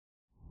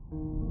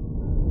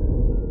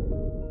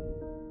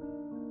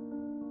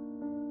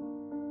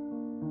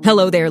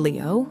Hello there,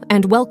 Leo,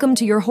 and welcome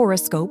to your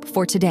horoscope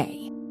for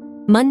today,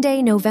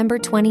 Monday, November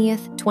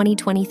 20th,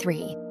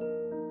 2023.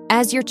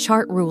 As your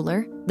chart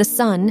ruler, the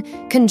Sun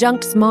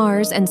conjuncts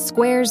Mars and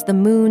squares the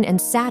Moon and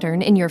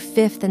Saturn in your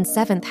 5th and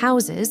 7th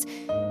houses.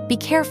 Be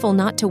careful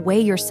not to weigh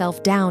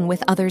yourself down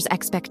with others'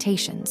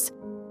 expectations.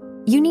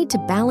 You need to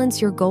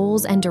balance your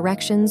goals and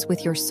directions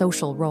with your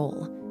social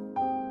role.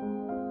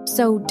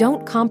 So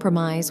don't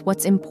compromise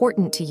what's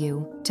important to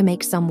you to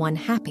make someone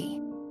happy.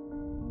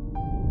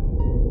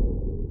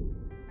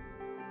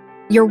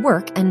 Your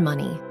work and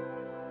money.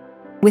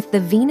 With the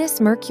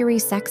Venus-Mercury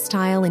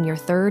sextile in your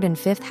 3rd and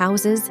 5th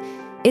houses,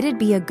 it'd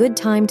be a good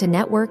time to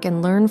network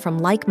and learn from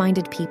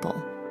like-minded people.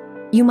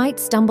 You might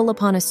stumble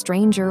upon a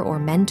stranger or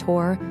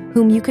mentor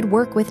whom you could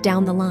work with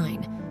down the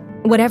line.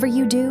 Whatever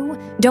you do,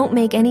 don't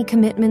make any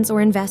commitments or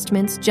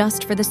investments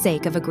just for the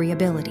sake of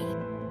agreeability.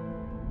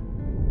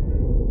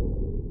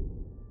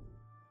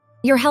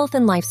 Your health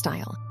and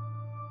lifestyle.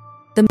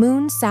 The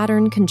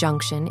Moon-Saturn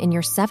conjunction in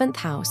your 7th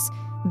house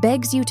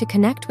begs you to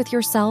connect with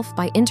yourself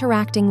by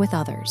interacting with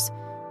others.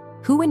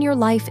 Who in your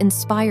life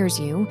inspires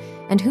you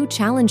and who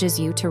challenges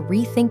you to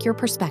rethink your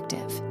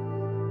perspective?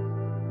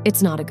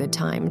 It's not a good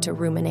time to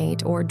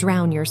ruminate or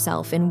drown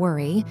yourself in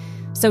worry,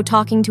 so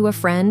talking to a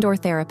friend or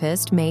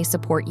therapist may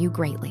support you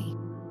greatly.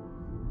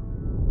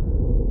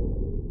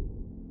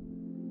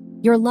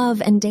 Your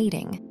love and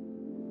dating.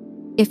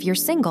 If you're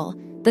single,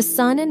 the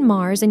Sun and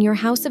Mars in your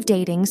house of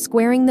dating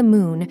squaring the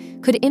Moon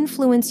could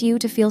influence you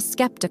to feel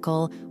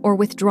skeptical or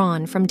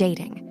withdrawn from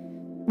dating.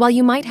 While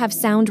you might have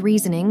sound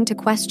reasoning to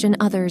question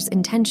others'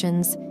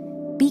 intentions,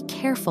 be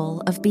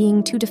careful of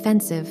being too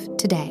defensive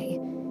today.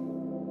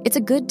 It's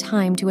a good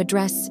time to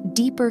address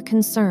deeper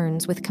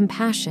concerns with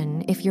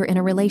compassion if you're in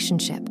a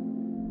relationship.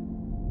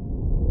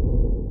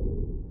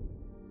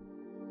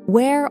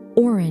 Wear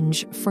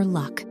orange for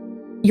luck.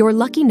 Your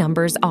lucky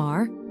numbers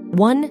are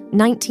 1,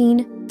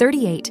 19,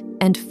 38,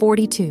 and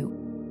 42.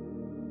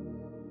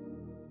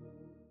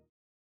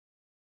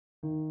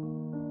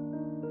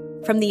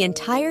 From the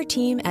entire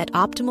team at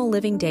Optimal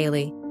Living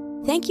Daily,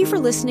 thank you for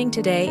listening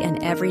today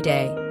and every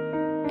day.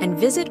 And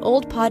visit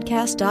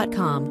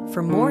oldpodcast.com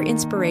for more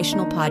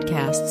inspirational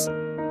podcasts.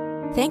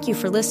 Thank you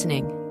for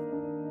listening.